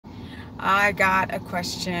I got a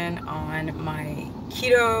question on my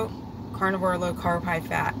Keto, Carnivore, Low Carb, High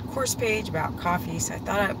Fat course page about coffee, so I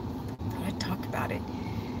thought I'd talk about it.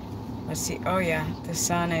 Let's see. Oh yeah, the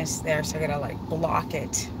sun is there, so I gotta like block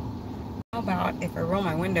it. How about if I roll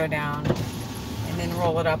my window down and then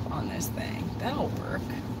roll it up on this thing? That'll work.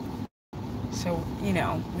 So, we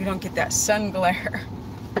don't get that sun glare.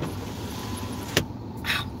 I'm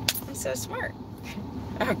so smart.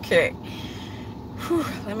 Okay. Whew,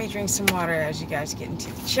 let me drink some water as you guys get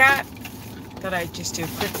into the chat. Thought I'd just do a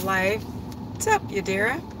quick live. What's up,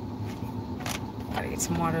 Yadira? Gotta get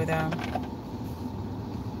some water though.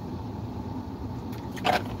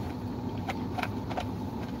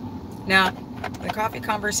 Now, the coffee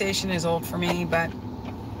conversation is old for me, but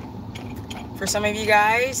for some of you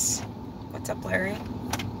guys, what's up, Larry?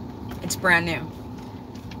 It's brand new.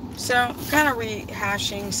 So, I'm kind of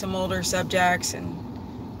rehashing some older subjects and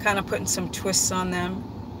kind of putting some twists on them.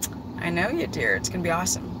 I know you, dear. It's gonna be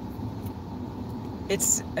awesome.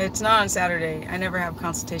 It's not on Saturday. I never have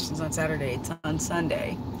consultations on Saturday. It's on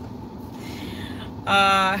Sunday.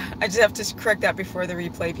 I just have to correct that before the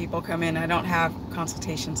replay people come in. I don't have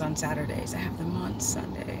consultations on Saturdays. I have them on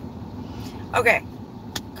Sunday. Okay,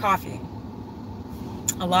 coffee.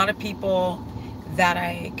 A lot of people that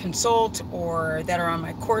I consult or that are on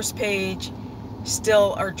my course page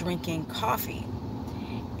still are drinking coffee.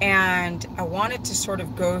 And I wanted to sort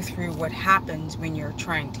of go through what happens when you're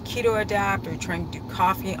trying to keto adapt or trying to do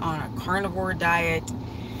coffee on a carnivore diet,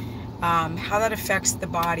 how that affects the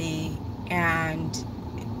body, and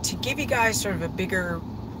to give you guys sort of a bigger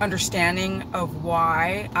understanding of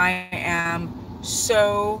why I am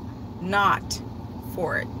so not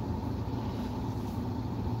for it.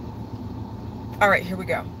 All right, here we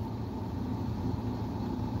go.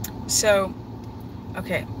 So,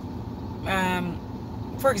 okay.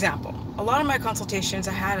 For example, a lot of my consultations,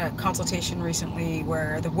 I had a consultation recently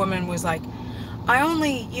where the woman was like, I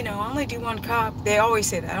only do 1 cup. They always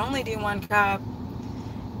say that. I only do 1 cup.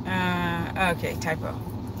 Okay, typo.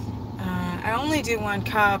 I only do 1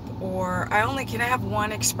 cup, or can I have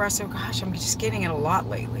 1 espresso? Gosh, I'm just getting it a lot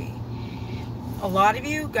lately. A lot of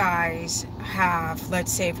you guys have,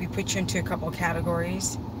 let's say if we put you into a couple of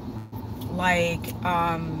categories, like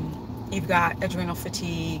you've got adrenal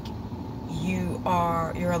fatigue,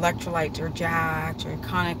 your electrolytes are jacked, you're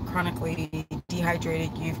chronically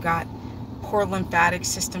dehydrated, you've got poor lymphatic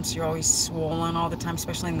system, so you're always swollen all the time,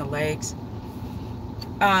 especially in the legs.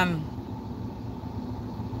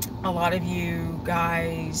 A lot of you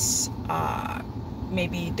guys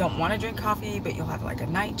maybe don't want to drink coffee, but you'll have like a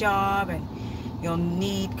night job and you'll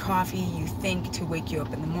need coffee, you think, to wake you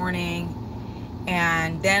up in the morning.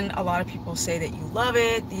 And then a lot of people say that you love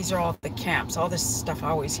it. These are all the camps, all this stuff I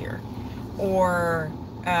always hear. Or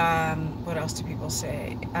what else do people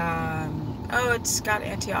say? Oh, it's got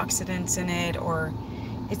antioxidants in it, or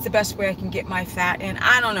it's the best way I can get my fat in.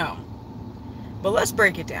 I don't know. But let's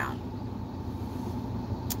break it down.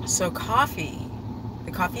 So coffee,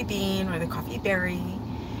 the coffee bean or the coffee berry,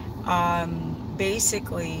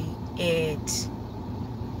 basically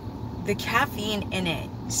the caffeine in it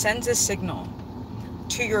sends a signal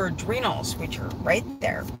to your adrenals, which are right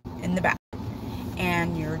there in the back.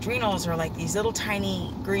 And your adrenals are like these little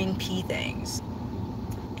tiny green pea things.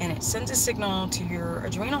 And it sends a signal to your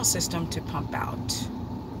adrenal system to pump out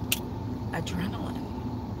adrenaline.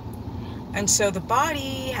 And so the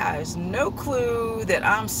body has no clue that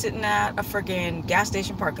I'm sitting at a friggin' gas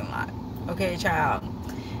station parking lot. Okay, child.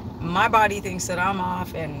 My body thinks that I'm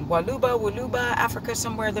off in Waluba, Africa,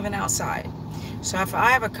 somewhere living outside. So if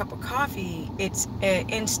I have a cup of coffee, it's an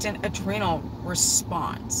instant adrenal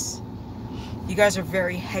response. You guys are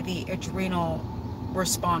very heavy adrenal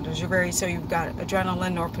responders. So you've got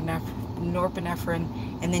adrenaline,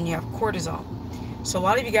 norepinephrine, and then you have cortisol. So a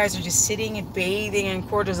lot of you guys are just sitting and bathing in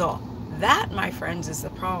cortisol. That, my friends, is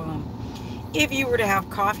the problem. If you were to have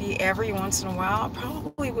coffee every once in a while, I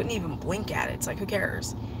probably wouldn't even blink at it. It's like, who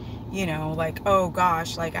cares? Like, oh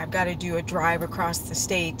gosh, like I've got to do a drive across the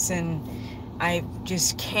states and I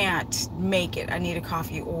just can't make it. I need a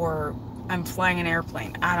coffee, or I'm flying an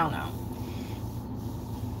airplane. I don't know.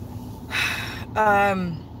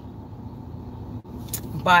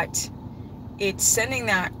 But it's sending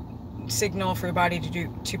that signal for your body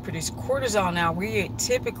to produce cortisol. Now, we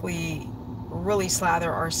typically really slather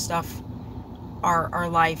our stuff, our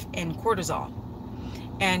life in cortisol.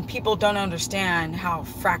 And people don't understand how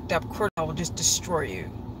fracked up cortisol will just destroy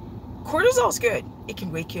you. Cortisol is good. It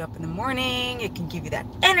can wake you up in the morning. It can give you that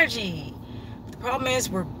energy. The problem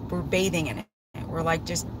is we're bathing in it. We're like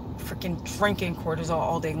just freaking drinking cortisol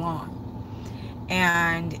all day long.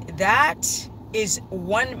 And that is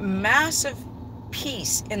one massive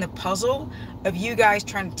piece in the puzzle of you guys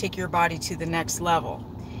trying to take your body to the next level.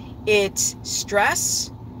 It's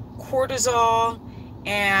stress, cortisol,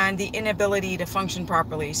 and the inability to function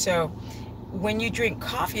properly. So when you drink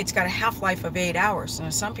coffee, it's got a half-life of 8 hours. Now,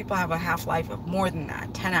 some people have a half-life of more than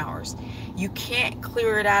that, 10 hours. You can't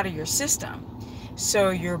clear it out of your system. So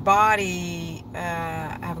your body,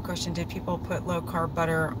 I have a question. Did people put low-carb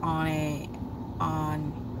butter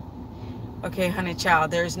okay, honey child,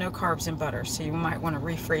 there's no carbs in butter. So you might want to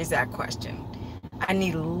rephrase that question. I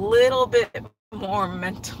need a little bit more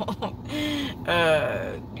mental,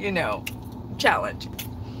 challenge.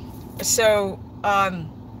 So,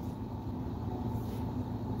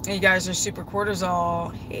 you guys are super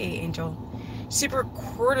cortisol. Hey, Angel. Super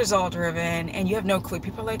cortisol driven, and you have no clue.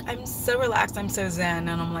 People are like, I'm so relaxed, I'm so zen.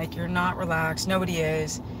 And I'm like, you're not relaxed. Nobody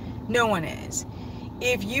is. No one is.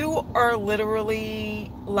 If you are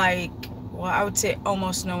literally like, well, I would say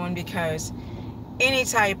almost no one, because any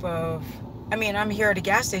type of, I'm here at a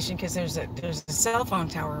gas station because there's a cell phone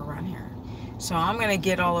tower around here. So I'm going to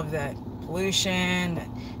get all of the pollution,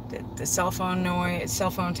 the cell phone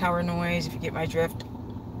tower noise, if you get my drift.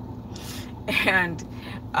 And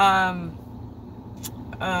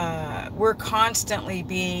we're constantly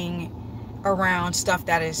being around stuff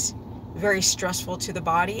that is very stressful to the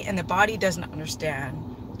body, and the body doesn't understand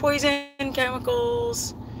poison,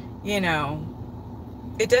 chemicals,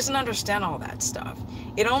 it doesn't understand all that stuff.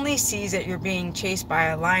 It only sees that you're being chased by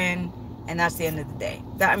a lion, and that's the end of the day.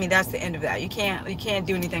 That's the end of that. You can't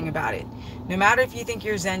do anything about it. No matter if you think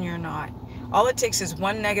you're zen, you're not. All it takes is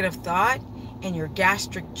one negative thought, and your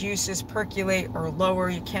gastric juices percolate or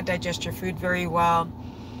lower. You can't digest your food very well.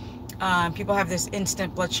 People have this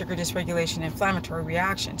instant blood sugar dysregulation, inflammatory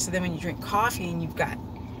reaction. So then when you drink coffee and you've got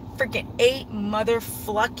freaking 8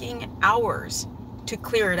 motherfucking hours to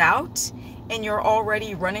clear it out, and you're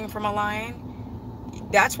already running from a lion,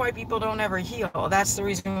 that's why people don't ever heal. That's the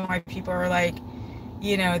reason why people are like,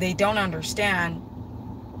 they don't understand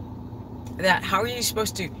that. How are you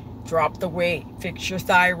supposed to drop the weight, fix your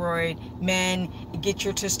thyroid, men, get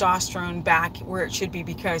your testosterone back where it should be?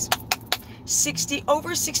 Because over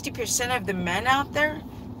 60% of the men out there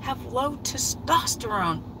have low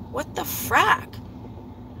testosterone. What the frack?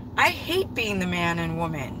 I hate being the man and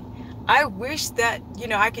woman. I wish that,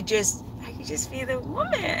 I could just be the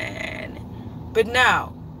woman. But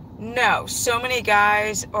no. So many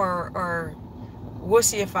guys are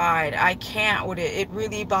wussyified. I can't with it. It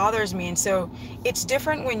really bothers me. And so it's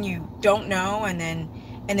different when you don't know, and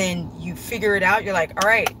then you figure it out. You're like, all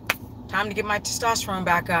right, time to get my testosterone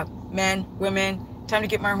back up. Men, women, time to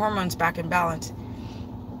get my hormones back in balance.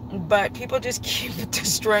 But people just keep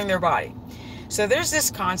destroying their body. So there's this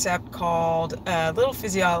concept called a little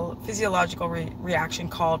physiological reaction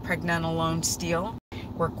called pregnenolone steal,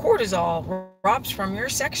 where cortisol robs from your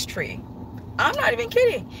sex tree. I'm not even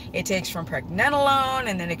kidding. It takes from pregnenolone,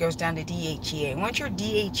 and then it goes down to DHEA. Once your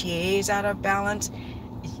DHEA is out of balance,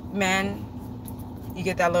 men, you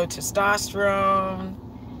get that low testosterone,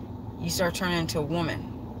 you start turning into a woman.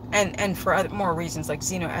 And for more reasons like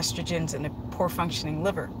xenoestrogens and a poor functioning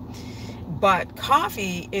liver. But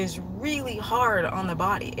coffee is really hard on the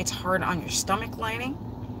body. It's hard on your stomach lining,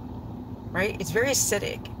 right? It's very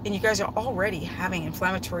acidic, and you guys are already having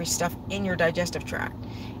inflammatory stuff in your digestive tract.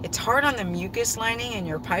 It's hard on the mucus lining in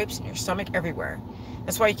your pipes and your stomach, everywhere.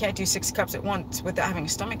 That's why you can't do 6 cups at once without having a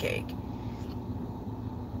stomach ache.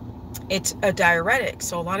 It's a diuretic.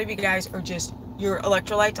 So a lot of you guys are just, your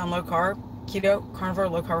electrolytes on low carb, keto, carnivore,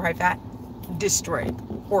 low carb, high fat, destroyed.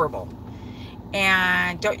 Horrible.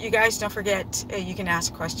 And don't forget, you can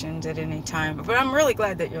ask questions at any time. But I'm really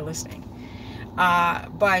glad that you're listening.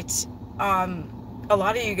 But a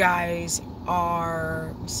lot of you guys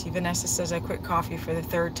are, let's see, Vanessa says I quit coffee for the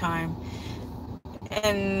 3rd time.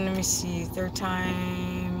 And let me see, 3rd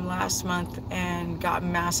time last month, and got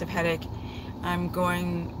massive headache. I'm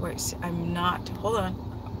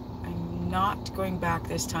not going back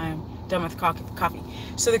this time. Done with coffee.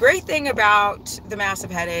 So the great thing about the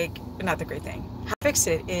massive headache, not the great thing, how to fix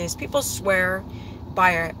it is people swear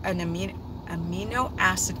by an amino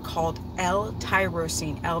acid called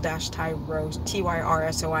L-tyrosine, L-tyrosine,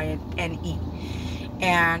 T-Y-R-S-O-I-N-E,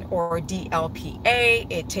 or DLPA.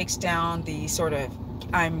 It takes down the sort of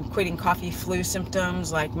I'm quitting coffee flu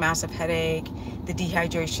symptoms like massive headache, the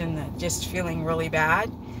dehydration, the just feeling really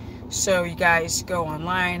bad. So you guys go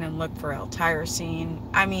online and look for L-tyrosine.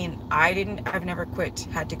 I've never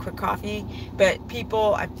had to quit coffee, but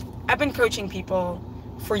I've been coaching people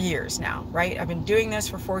for years now, right? I've been doing this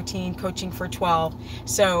for 14, coaching for 12.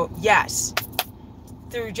 So yes,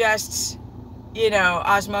 through just you know,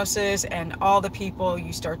 osmosis and all the people,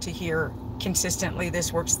 you start to hear consistently,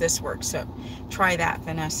 this works, this works. So try that,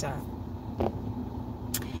 Vanessa.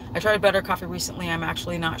 I tried better coffee recently. I'm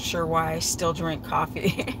actually not sure why I still drink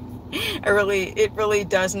coffee. It really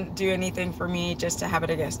doesn't do anything for me, just a habit,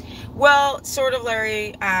 I guess. Well, sort of,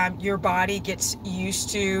 Larry. Your body gets used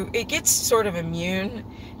to it, gets sort of immune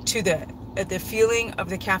to the feeling of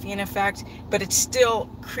the caffeine effect, but it's still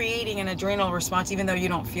creating an adrenal response, even though you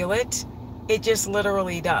don't feel it. It just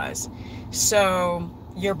literally does. So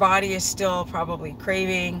your body is still probably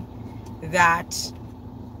craving that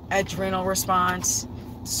adrenal response,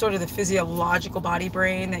 sort of the physiological body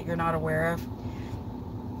brain that you're not aware of.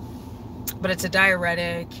 But it's a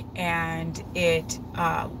diuretic, and it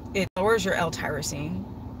lowers your L-tyrosine.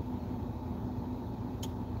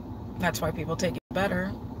 That's why people take it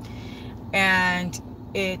better. And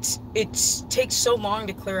it takes so long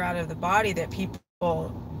to clear out of the body that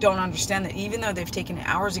people don't understand that even though they've taken it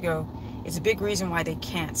hours ago, it's a big reason why they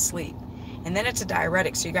can't sleep. And then it's a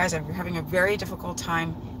diuretic, so you guys are having a very difficult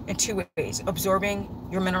time in two ways: absorbing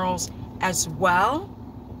your minerals as well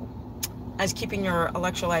as keeping your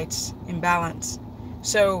electrolytes in balance.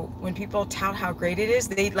 So when people tout how great it is,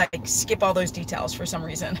 they like skip all those details for some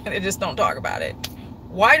reason. They just don't talk about it.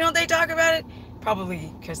 Why don't they talk about it?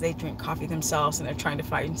 Probably because they drink coffee themselves and they're trying to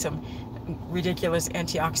find some ridiculous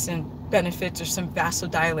antioxidant benefits or some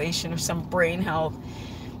vasodilation or some brain health.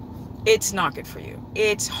 It's not good for you.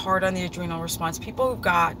 It's hard on the adrenal response. People who've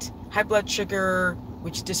got high blood sugar,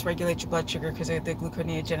 which dysregulates your blood sugar because of the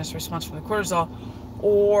gluconeogenesis response from the cortisol,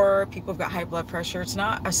 or people who've got high blood pressure, it's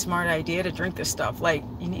not a smart idea to drink this stuff. Like,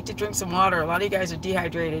 you need to drink some water. A lot of you guys are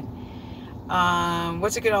dehydrated.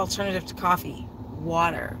 What's a good alternative to coffee?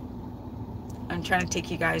 Water. I'm trying to take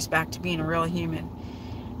you guys back to being a real human.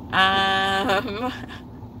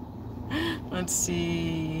 Let's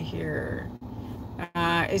see here.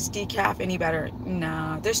 Is decaf any better?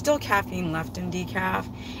 No, there's still caffeine left in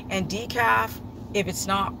decaf. And decaf, if it's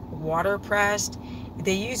not water pressed,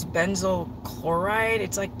 they use benzyl chloride.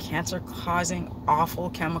 It's like cancer causing awful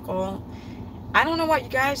chemical. I don't know what, you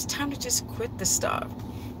guys, time to just quit this stuff.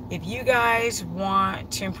 If you guys want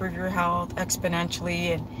to improve your health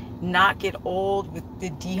exponentially and not get old with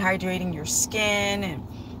the dehydrating your skin and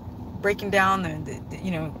breaking down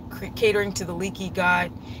the catering to the leaky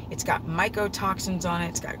gut, it's got mycotoxins on it,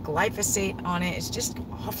 it's got glyphosate on it, it's just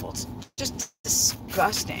awful, it's just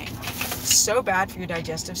disgusting, it's so bad for your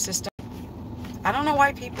digestive system. I don't know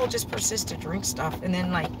why people just persist to drink stuff and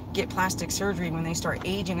then like get plastic surgery when they start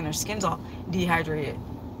aging and their skin's all dehydrated.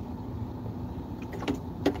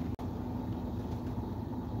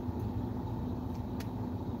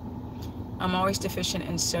 I'm always deficient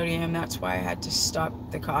in sodium. That's why I had to stop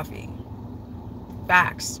the coffee.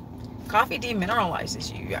 Facts. Coffee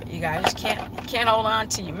demineralizes you. You guys can't hold on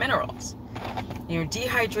to your minerals. You're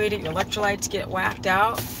dehydrated. Your electrolytes get whacked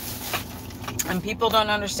out. And people don't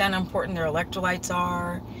understand how important their electrolytes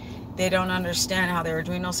are. They don't understand how their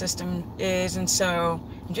adrenal system is. And so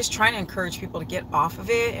I'm just trying to encourage people to get off of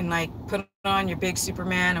it and like put on your big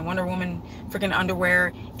Superman and Wonder Woman freaking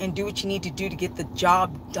underwear and do what you need to do to get the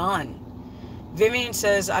job done. Vivian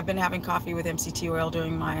says, I've been having coffee with MCT oil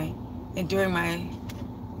during my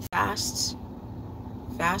fast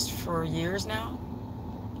for years now.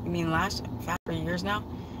 You mean fast for years now?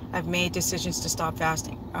 I've made decisions to stop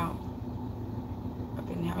fasting. Oh, I've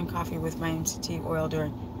been having coffee with my MCT oil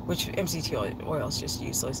which MCT oil is just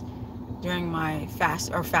useless, during my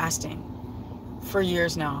fasting for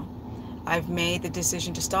years now. I've made the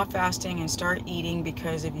decision to stop fasting and start eating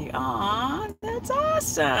because of you. Aw, that's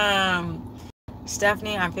awesome.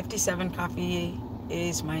 Stephanie, I'm 57. Coffee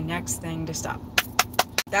is my next thing to stop.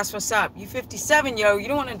 That's what's up. You 57, yo. You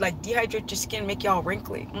don't want to like dehydrate your skin, make you all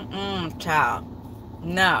wrinkly. Child.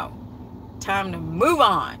 No. Time to move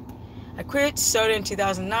on. I quit soda in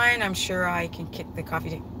 2009. I'm sure I can kick the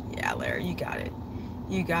coffee. Yeah, Larry, you got it.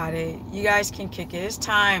 You got it. You guys can kick it. It's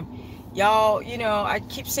time. Y'all, I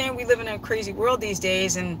keep saying we live in a crazy world these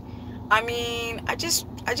days, and I mean, I just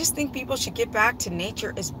think people should get back to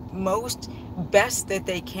nature as best that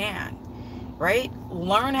they can, right?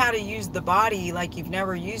 Learn how to use the body like you've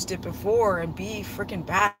never used it before and be freaking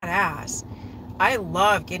badass. I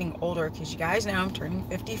love getting older because you guys know I'm turning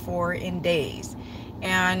 54 in days,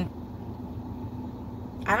 and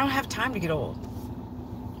I don't have time to get old.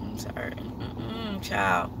 I'm sorry.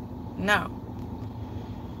 Child. No.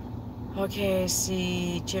 Okay,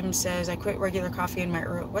 see, Jim says, I quit regular coffee in my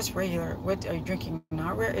what's regular? What are you drinking?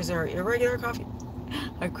 Not rare? Is there irregular coffee?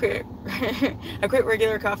 I quit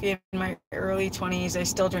regular coffee in my early 20s. I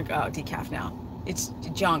still drink decaf now. It's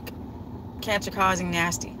junk. Cancer causing,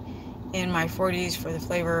 nasty. in my 40s for the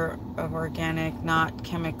flavor of organic, not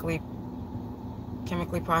chemically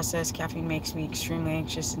processed. Caffeine makes me extremely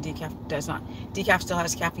anxious, and decaf does not. Decaf still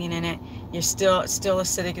has caffeine in it. It's still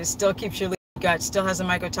acidic. It still keeps your gut. Still has the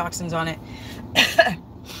mycotoxins on it.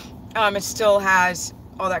 It still has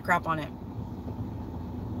all that crap on it.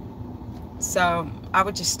 So I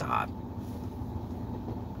would just stop.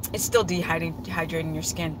 It's still dehydrating your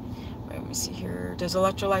skin. Wait, let me see here. Does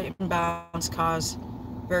electrolyte imbalance cause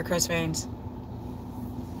varicose veins?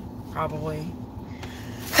 Probably.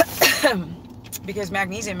 Because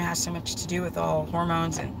magnesium has so much to do with all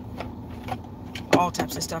hormones and all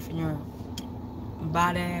types of stuff in your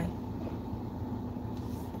body.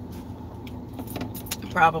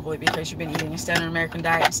 Probably because you've been eating a standard American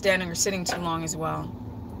diet, standing or sitting too long as well.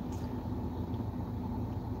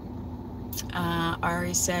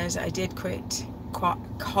 Ari says, I did quit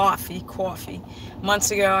coffee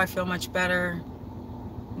months ago. I feel much better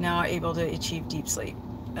now, able to achieve deep sleep.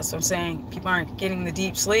 That's what I'm saying. People aren't getting the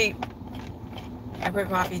deep sleep. I quit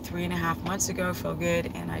coffee 3.5 months ago. Feel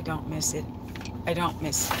good, and I don't miss it. Don't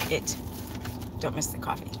miss the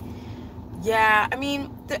coffee. Yeah, I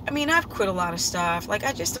mean, I've quit a lot of stuff. Like,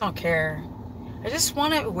 I just don't care. I just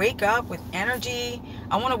want to wake up with energy.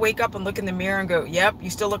 I want to wake up and look in the mirror and go, yep,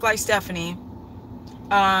 you still look like Stephanie.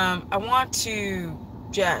 I want to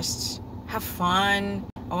just have fun.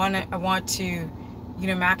 I want to,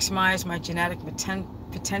 maximize my genetic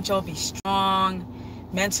potential, be strong,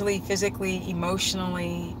 mentally, physically,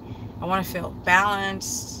 emotionally. I want to feel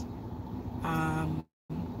balanced.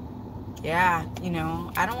 Yeah,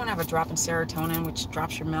 I don't want to have a drop in serotonin, which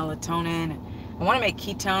drops your melatonin. I want to make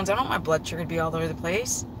ketones. I don't want my blood sugar to be all over the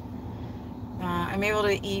place. I'm able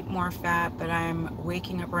to eat more fat, but I'm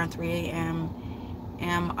waking up around 3 a.m.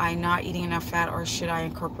 Am I not eating enough fat, or should I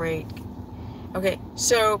incorporate? Okay,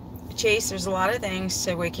 so Chase, there's a lot of things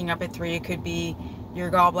to waking up at 3. It could be your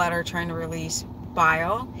gallbladder trying to release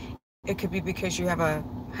bile. It could be because you have a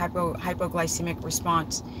hypoglycemic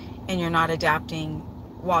response and you're not adapting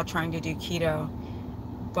while trying to do keto.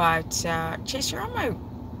 But Chase, you're on my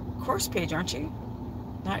course page, aren't you?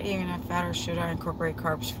 Not eating enough fat, or should I incorporate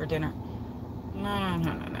carbs for dinner? No.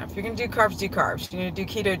 If you're gonna do carbs, do carbs. If you're gonna do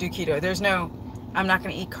keto, do keto. There's no, I'm not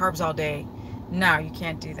gonna eat carbs all day. No, you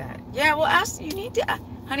can't do that. Yeah, well, you need to,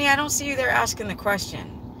 honey, I don't see you there asking the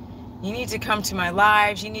question. You need to come to my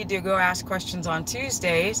lives. You need to go ask questions on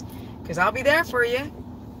Tuesdays, because I'll be there for you.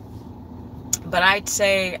 But I'd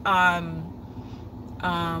say, welcome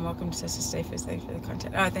to Sister Staples. Thanks for the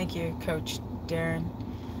content. Oh, thank you, Coach Darren.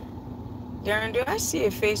 Darren, do I see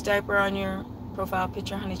a face diaper on your profile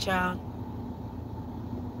picture, honey child?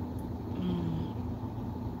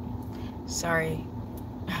 Sorry.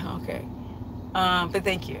 Okay. But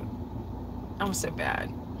thank you. I'm so bad.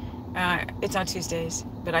 It's on Tuesdays,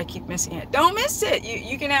 but I keep missing it. Don't miss it.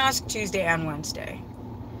 You can ask Tuesday and Wednesday.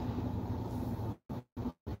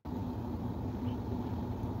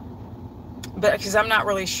 But because I'm not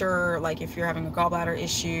really sure, like, if you're having a gallbladder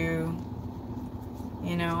issue,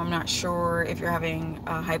 I'm not sure if you're having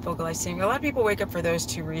hypoglycemia. A lot of people wake up for those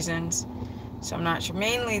 2 reasons. So I'm not sure.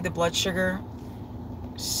 Mainly the blood sugar.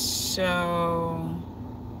 So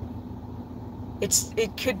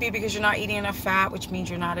it could be because you're not eating enough fat, which means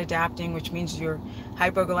you're not adapting, which means you're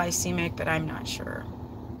hypoglycemic, but I'm not sure.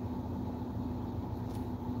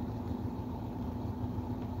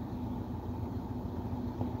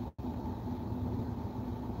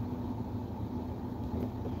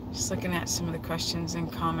 Just looking at some of the questions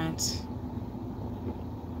and comments.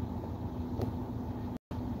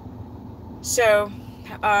 So,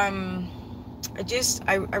 I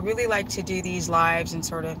really like to do these lives and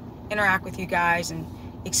sort of interact with you guys and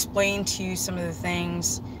explain to you some of the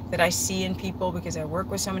things that I see in people, because I work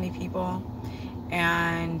with so many people.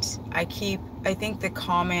 And I think the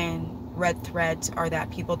common red threads are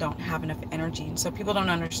that people don't have enough energy. And so people don't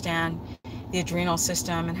understand the adrenal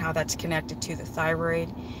system and how that's connected to the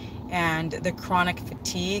thyroid. And the chronic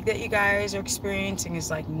fatigue that you guys are experiencing is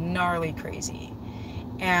like gnarly crazy.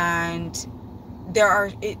 And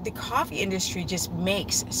the coffee industry just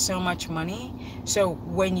makes so much money. So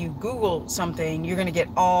when you Google something, you're going to get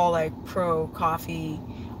all like pro coffee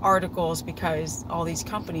articles, because all these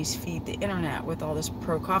companies feed the internet with all this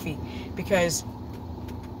pro coffee, because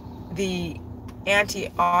the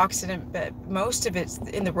antioxidant, but most of it's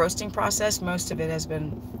in the roasting process, most of it has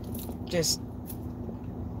been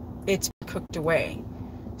it's cooked away.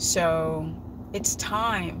 So it's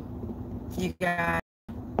time, you guys,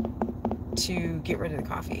 to get rid of the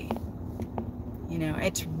coffee.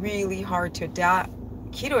 It's really hard to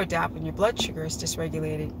keto adapt when your blood sugar is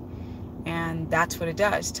dysregulated. And that's what it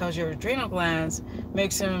does. It tells your adrenal glands,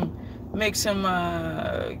 makes them make some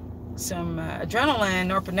adrenaline,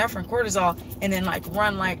 norepinephrine, cortisol, and then like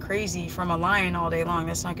run like crazy from a lion all day long.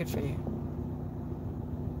 That's not good for you.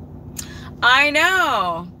 I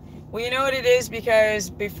know. Well, you know what it is, because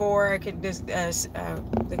before I could,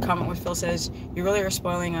 the comment with Phil says, you really are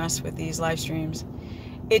spoiling us with these live streams.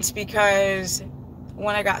 It's because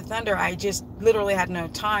when I got Thunder, I just literally had no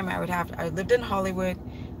time. I lived in Hollywood.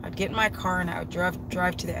 I'd get in my car and I would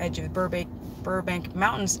drive to the edge of the Burbank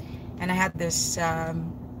Mountains, and I had this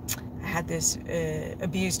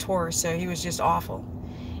abused horse, so he was just awful.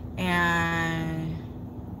 And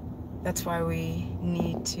that's why we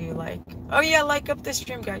need to like up this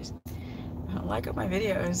stream, guys. Like up my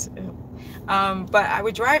videos. But I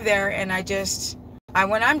would drive there, and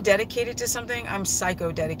when I'm dedicated to something, I'm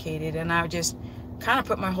psycho dedicated, and I would just kind of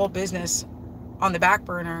put my whole business on the back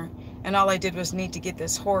burner, and all I did was need to get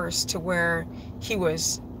this horse to where he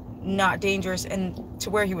was not dangerous and to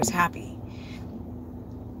where he was happy.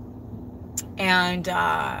 And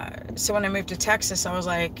so when I moved to Texas, I was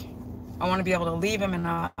like, I want to be able to leave him in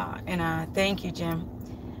a thank you, Jim.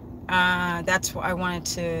 That's why I wanted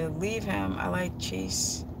to leave him. I like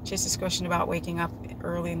Chase's question about waking up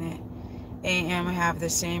early in the a.m. I have the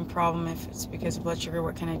same problem. If it's because of blood sugar,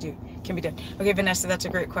 what can I do? Can be done. Okay, Vanessa, that's a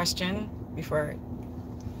great question. Before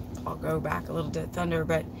I'll go back a little to Thunder,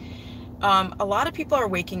 but a lot of people are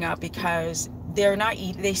waking up because they're not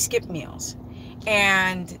eating. They skip meals,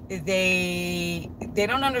 and they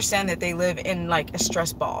don't understand that they live in like a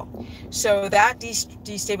stress ball. So that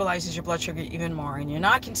destabilizes your blood sugar even more, and you're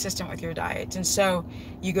not consistent with your diet. And so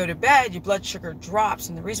you go to bed, your blood sugar drops,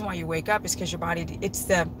 and the reason why you wake up is because your body, it's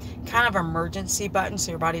the kind of emergency button,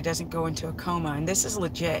 so your body doesn't go into a coma. And this is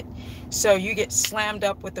legit. So you get slammed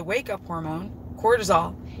up with the wake up hormone,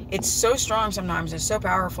 cortisol. It's so strong sometimes, it's so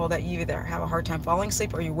powerful that you either have a hard time falling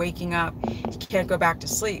asleep or you're waking up, you can't go back to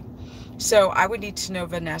sleep. So I would need to know,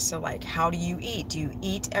 Vanessa, like, how do you eat? Do you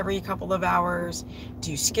eat every couple of hours?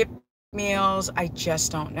 Do you skip meals? I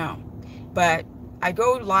just don't know. But I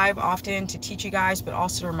go live often to teach you guys, but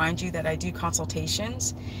also to remind you that I do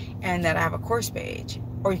consultations and that I have a course page.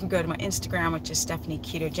 Or you can go to my Instagram, which is Stephanie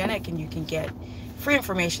Ketogenic, and you can get free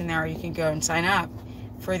information there. Or you can go and sign up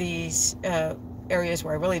for these areas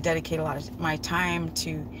where I really dedicate a lot of my time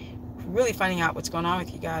to really finding out what's going on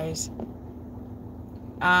with you guys.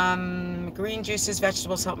 Green juices,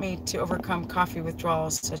 vegetables help me to overcome coffee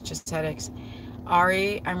withdrawals such as headaches.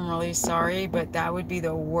 Ari, I'm really sorry, but that would be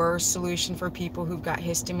the worst solution for people who've got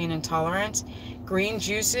histamine intolerance. Green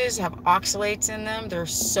juices have oxalates in them. They're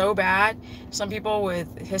so bad. Some people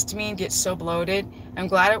with histamine get so bloated. I'm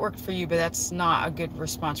glad it worked for you, but that's not a good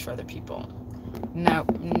response for other people.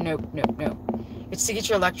 Nope. It's to get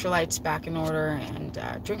your electrolytes back in order, and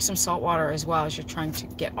drink some salt water as well as you're trying to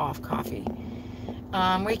get off coffee.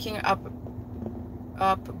 Waking up,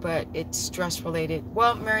 but it's stress related.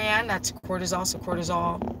 Well, Marianne, that's cortisol. So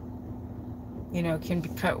cortisol,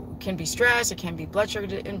 can be stress. It can be blood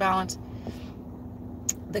sugar imbalance.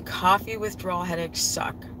 The coffee withdrawal headaches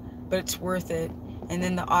suck, but it's worth it. And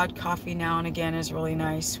then the odd coffee now and again is really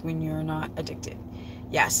nice when you're not addicted.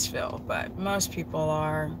 Yes, Phil, but most people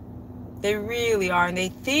are. They really are, and they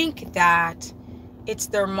think that it's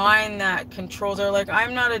their mind that controls. They're like,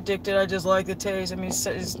 I'm not addicted, I just like the taste. I mean,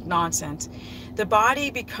 it's nonsense. The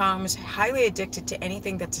body becomes highly addicted to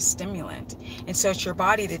anything that's a stimulant. And so it's your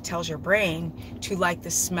body that tells your brain to like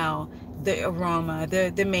the smell, the aroma,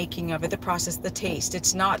 the making of it, the process, the taste.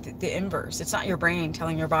 It's not the inverse. It's not your brain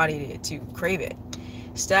telling your body to crave it.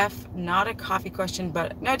 Steph, not a coffee question,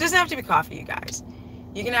 but no, it doesn't have to be coffee, you guys.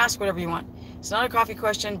 You can ask whatever you want. It's not a coffee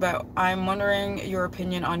question, but I'm wondering your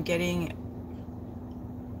opinion on getting...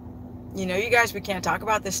 you guys, we can't talk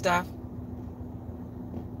about this stuff.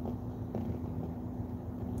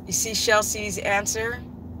 You see Chelsea's answer?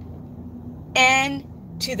 And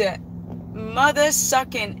to the mother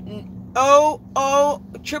sucking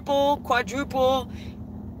triple, quadruple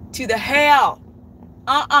to the hell.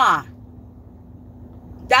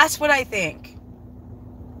 That's what I think.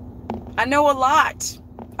 I know a lot.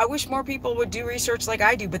 I wish more people would do research like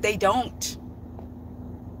I do, but they don't.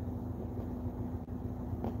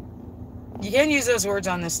 You can't use those words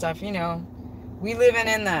on this stuff, We living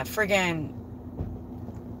in the friggin'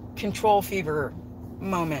 control fever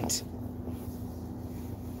moment.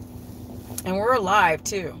 And we're alive,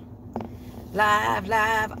 too.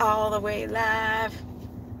 Live, all the way live.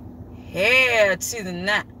 Head to the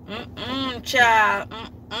night. Child.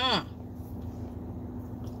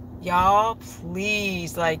 Y'all,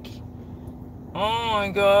 please, oh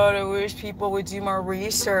my God, I wish people would do more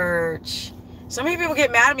research. So many people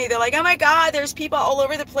get mad at me. They're like, oh my God, there's people all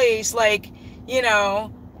over the place.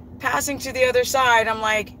 passing to the other side, I'm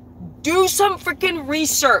like, do some freaking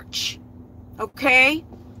research. Okay?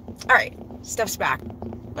 All right, steps back.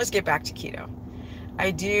 Let's get back to keto.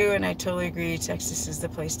 I do, and I totally agree. Texas is the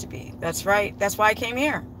place to be. That's right. That's why I came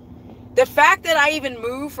here. The fact that I even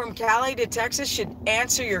moved from Cali to Texas should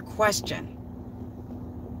answer your question.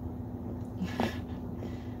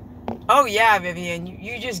 Oh yeah, Vivian,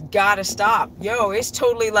 you just gotta stop. Yo, it's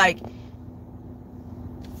totally like,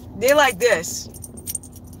 they're like this.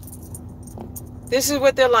 This is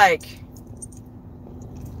what they're like.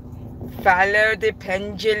 Follow the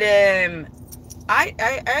pendulum.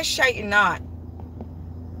 I shite you not.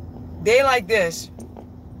 They like this.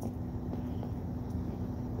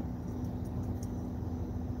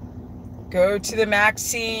 Go to the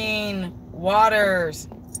Maxine Waters.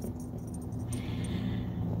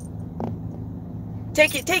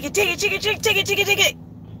 Take it, take it, take it, take it, take it, take it, take it, take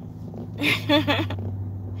it.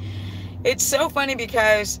 It's so funny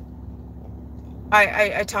because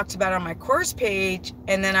I talked about it on my course page,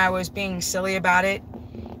 and then I was being silly about it.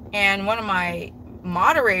 And one of my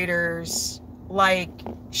moderators, like,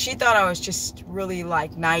 she thought I was just really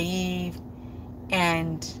like naive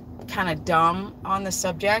and kind of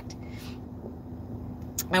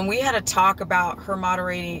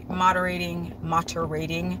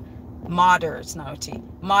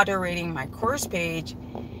moderating my course page,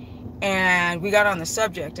 and we got on the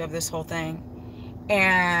subject of this whole thing,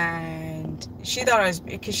 and she thought I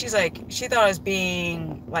was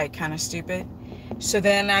being like kind of stupid. So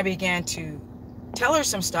then I began to tell her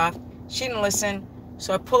some stuff. She didn't listen,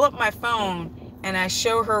 so I pull up my phone and I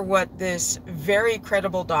show her what this very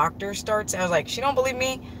credible doctor starts. I was like, she don't believe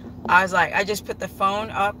me? I was like, I just put the phone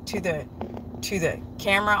up to the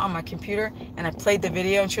camera on my computer, and I played the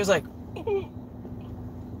video, and she was like,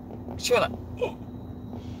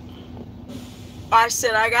 I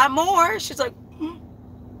said, I got more. She's like,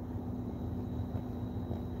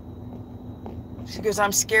 she goes,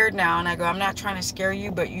 I'm scared now. And I go, I'm not trying to scare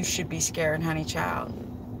you, but you should be scared, honey child.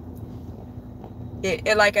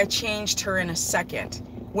 It like, I changed her in a second.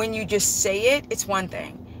 When you just say it, it's one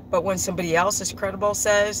thing. But when somebody else is credible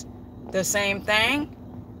says the same thing,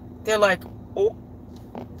 they're like, oh.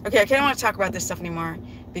 Okay, I can't want to talk about this stuff anymore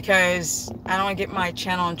because I don't want to get my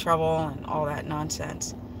channel in trouble and all that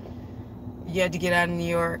nonsense. You had to get out of New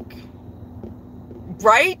York.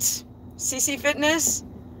 Right? CC Fitness?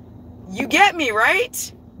 You get me,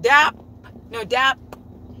 right? DAP? No, DAP.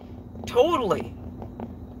 Totally.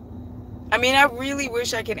 I mean, I really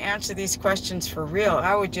wish I could answer these questions for real.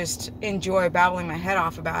 I would just enjoy babbling my head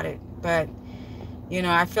off about it. But, you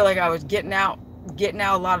know, I feel like I was getting out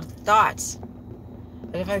a lot of thoughts.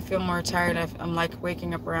 But if I feel more tired, I'm like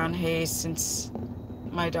waking up around haze since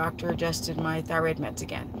my doctor adjusted my thyroid meds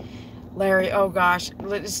again. Larry, oh gosh,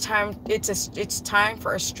 it's time. It's time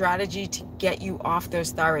for a strategy to get you off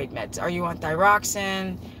those thyroid meds. Are you on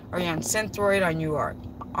thyroxine? Are you on Synthroid? Are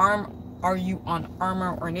you on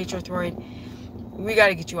Armor or Nature-Throid? We got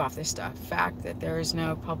to get you off this stuff. Fact that there is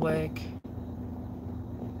no public.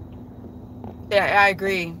 Yeah, I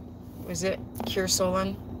agree. Was it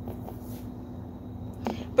Cursolin?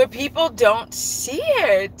 But people don't see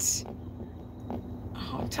it.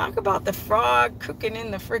 Oh, talk about the frog cooking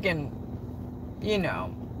in the friggin', you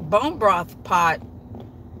know, bone broth pot.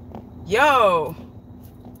 Yo.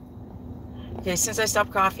 Okay, since I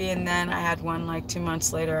stopped coffee, and then I had one like 2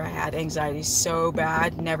 months later, I had anxiety so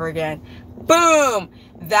bad, never again. Boom!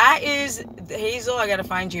 That is, Hazel, I gotta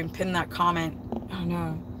find you and pin that comment. Oh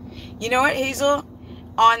no. You know what, Hazel?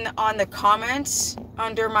 On the comments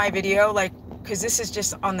under my video, like, because this is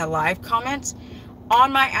just on the live comments,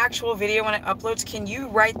 on my actual video when it uploads, can you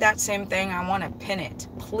write that same thing? I want to pin it,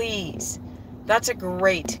 please. That's a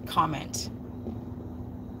great comment.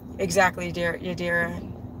 Exactly, dear Yadira.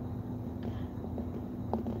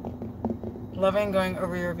 Loving going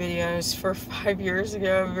over your videos for 5 years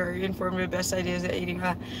ago. Very informative. Best ideas at eating.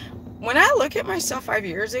 When I look at myself 5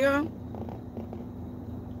 years ago,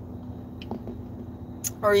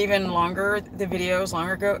 or even longer, the videos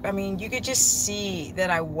longer ago, I mean, you could just see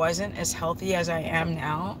that I wasn't as healthy as I am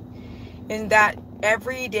now. And that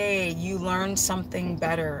every day you learn something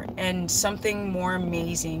better and something more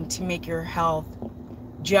amazing to make your health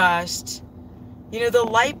just, you know, the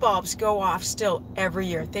light bulbs go off still every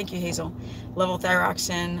year. Thank you, Hazel. Level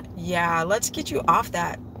thyroxine. Yeah, let's get you off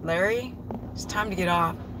that, Larry. It's time to get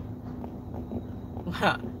off.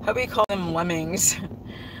 How do we call them, lemmings?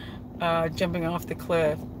 Jumping off the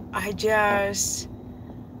cliff. I just,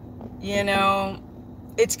 you know,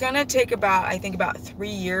 it's gonna take about 3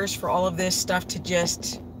 years for all of this stuff to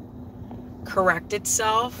just correct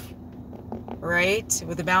itself, right?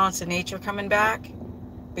 With the balance of nature coming back.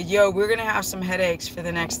 But yo, we're going to have some headaches for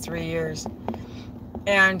the next 3 years.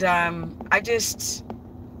 And I've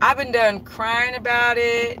been done crying about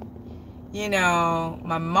it. You know,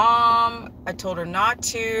 my mom, I told her not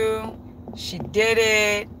to. She did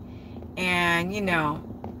it. And, you know,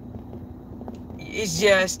 it's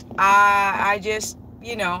just,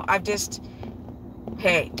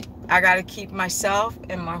 hey, I got to keep myself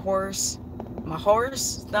and my horse,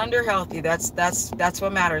 Thunder, healthy. That's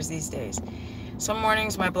what matters these days. Some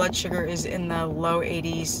mornings my blood sugar is in the low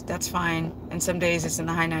 80s. That's fine. And some days it's in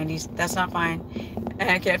the high 90s. That's not fine. And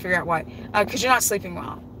I can't figure out why. Because you're not sleeping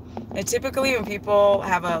well. And typically when people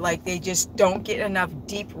have they just don't get enough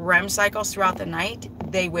deep REM cycles throughout the night,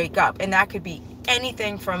 they wake up. And that could be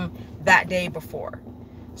anything from that day before.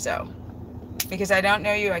 So, because I don't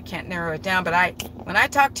know you, I can't narrow it down. But when I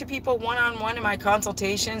talk to people one-on-one in my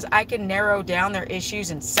consultations, I can narrow down their issues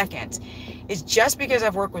in seconds. It's just because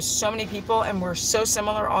I've worked with so many people and we're so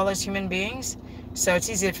similar all as human beings. So it's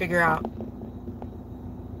easy to figure out.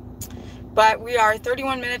 But we are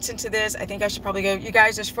 31 minutes into this. I think I should probably go. You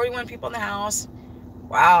guys, there's 41 people in the house.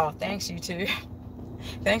 Wow, thanks you two.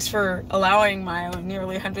 Thanks for allowing my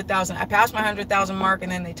nearly 100,000. I passed my 100,000 mark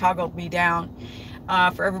and then they toggled me down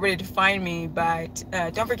for everybody to find me. But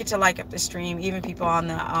don't forget to like up the stream, even people on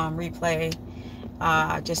the replay,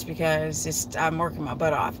 just because I'm working my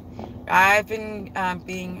butt off. I've been I've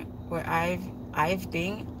been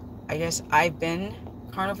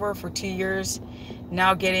carnivore for 2 years.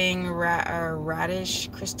 Now getting radish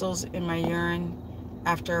crystals in my urine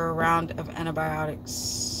after a round of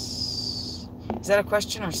antibiotics. Is that a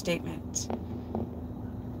question or statement?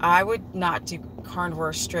 I would not do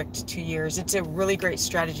carnivore strict 2 years. It's a really great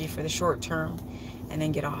strategy for the short term and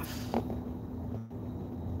then get off.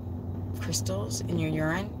 Crystals in your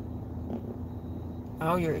urine?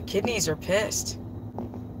 Oh, your kidneys are pissed.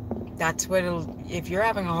 That's what if you're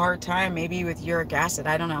having a hard time, maybe with uric acid.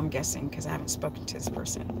 I don't know, I'm guessing because I haven't spoken to this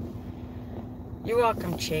person. You're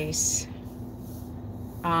welcome, Chase.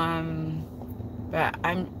 But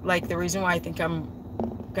I'm the reason why I think I'm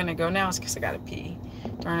gonna go now is because I gotta pee.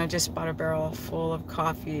 Darn, I just bought a barrel full of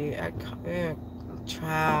coffee at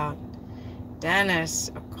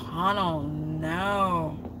Dennis O'Connell.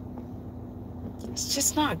 No. It's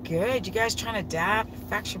just not good. You guys trying to adapt,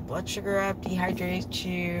 facts your blood sugar up, dehydrates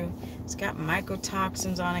you. It's got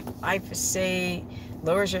mycotoxins on it, glyphosate,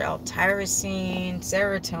 lowers your L-tyrosine,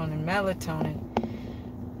 serotonin, melatonin.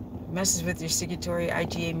 Messes with your secretory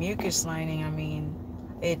IgA mucus lining. I mean,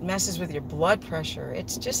 it messes with your blood pressure.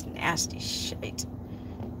 It's just nasty shit.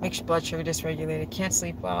 Makes your blood sugar dysregulated. Can't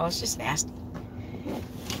sleep well. It's just nasty.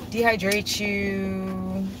 Dehydrates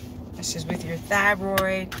you. Messes with your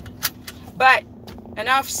thyroid. But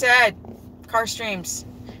enough said. Car streams.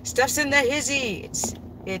 Stuff's in the hizzy.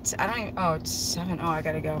 It's I don't even, oh, it's 7. Oh, I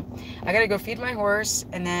gotta go. I gotta go feed my horse,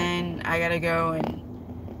 and then I gotta go and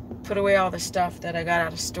put away all the stuff that I got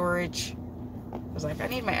out of storage. I was like, I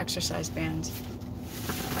need my exercise bands.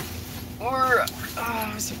 Or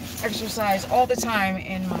exercise all the time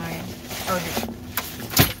in my RV.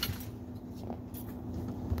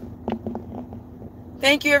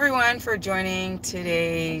 Thank you everyone for joining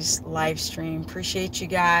today's live stream. Appreciate you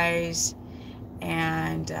guys.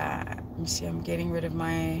 And let me see, I'm getting rid of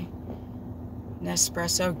my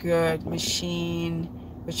Nespresso Good machine,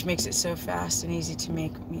 which makes it so fast and easy to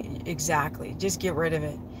make. Exactly. Just get rid of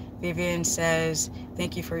it. Vivian says,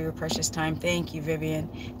 thank you for your precious time. Thank you, Vivian.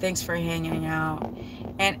 Thanks for hanging out.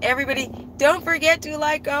 And everybody, don't forget to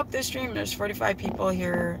like up the stream. There's 45 people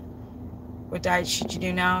here. What diet should you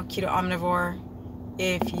do now? Keto omnivore.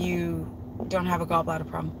 If you don't have a gallbladder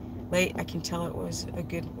problem. Late, I can tell it was a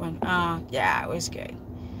good one. Yeah, it was good.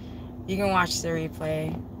 You can watch the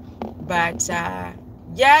replay. But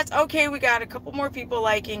yes, okay, we got a couple more people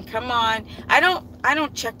liking. Come on. I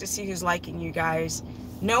don't check to see who's liking, you guys.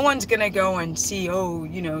 No one's gonna go and see, oh,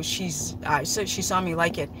 you know, so she saw me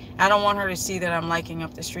like it. I don't want her to see that I'm liking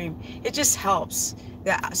up the stream. It just helps.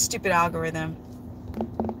 That stupid algorithm.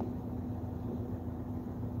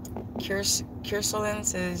 Kirsolin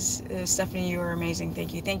says, Stephanie, you are amazing.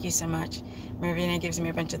 Thank you. Thank you so much. Marina gives me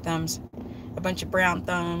a bunch of thumbs. A bunch of brown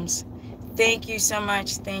thumbs. Thank you so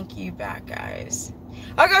much. Thank you back, guys.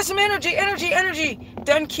 I got some energy.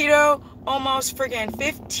 Done keto almost friggin'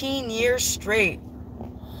 15 years straight.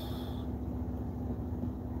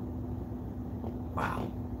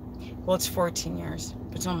 Wow. Well, it's 14 years,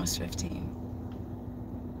 but it's almost 15.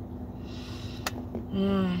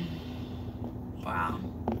 Wow.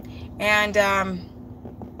 And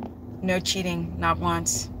no cheating, not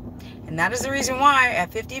once. And that is the reason why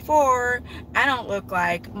at 54, I don't look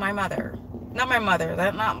like my mother. Not my mother,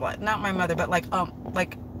 not my mother, but like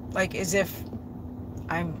like as if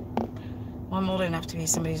I'm old enough to be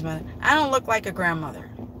somebody's mother. I don't look like a grandmother.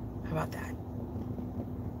 How about that?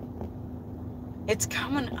 It's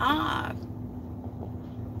coming up.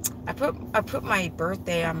 I put my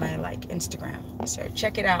birthday on my like Instagram, so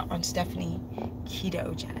check it out on Stephanie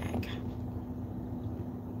Ketogenic.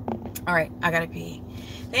 All right, I gotta pee.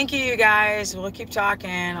 Thank you guys. We'll keep talking.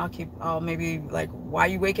 I'll maybe like, why are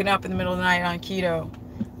you waking up in the middle of the night on keto?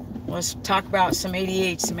 Let's talk about some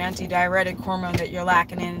ADH, some antidiuretic hormone that you're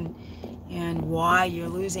lacking in, and why you're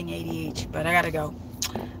losing ADH. But I gotta go.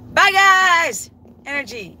 Bye guys.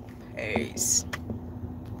 Energy. Peace.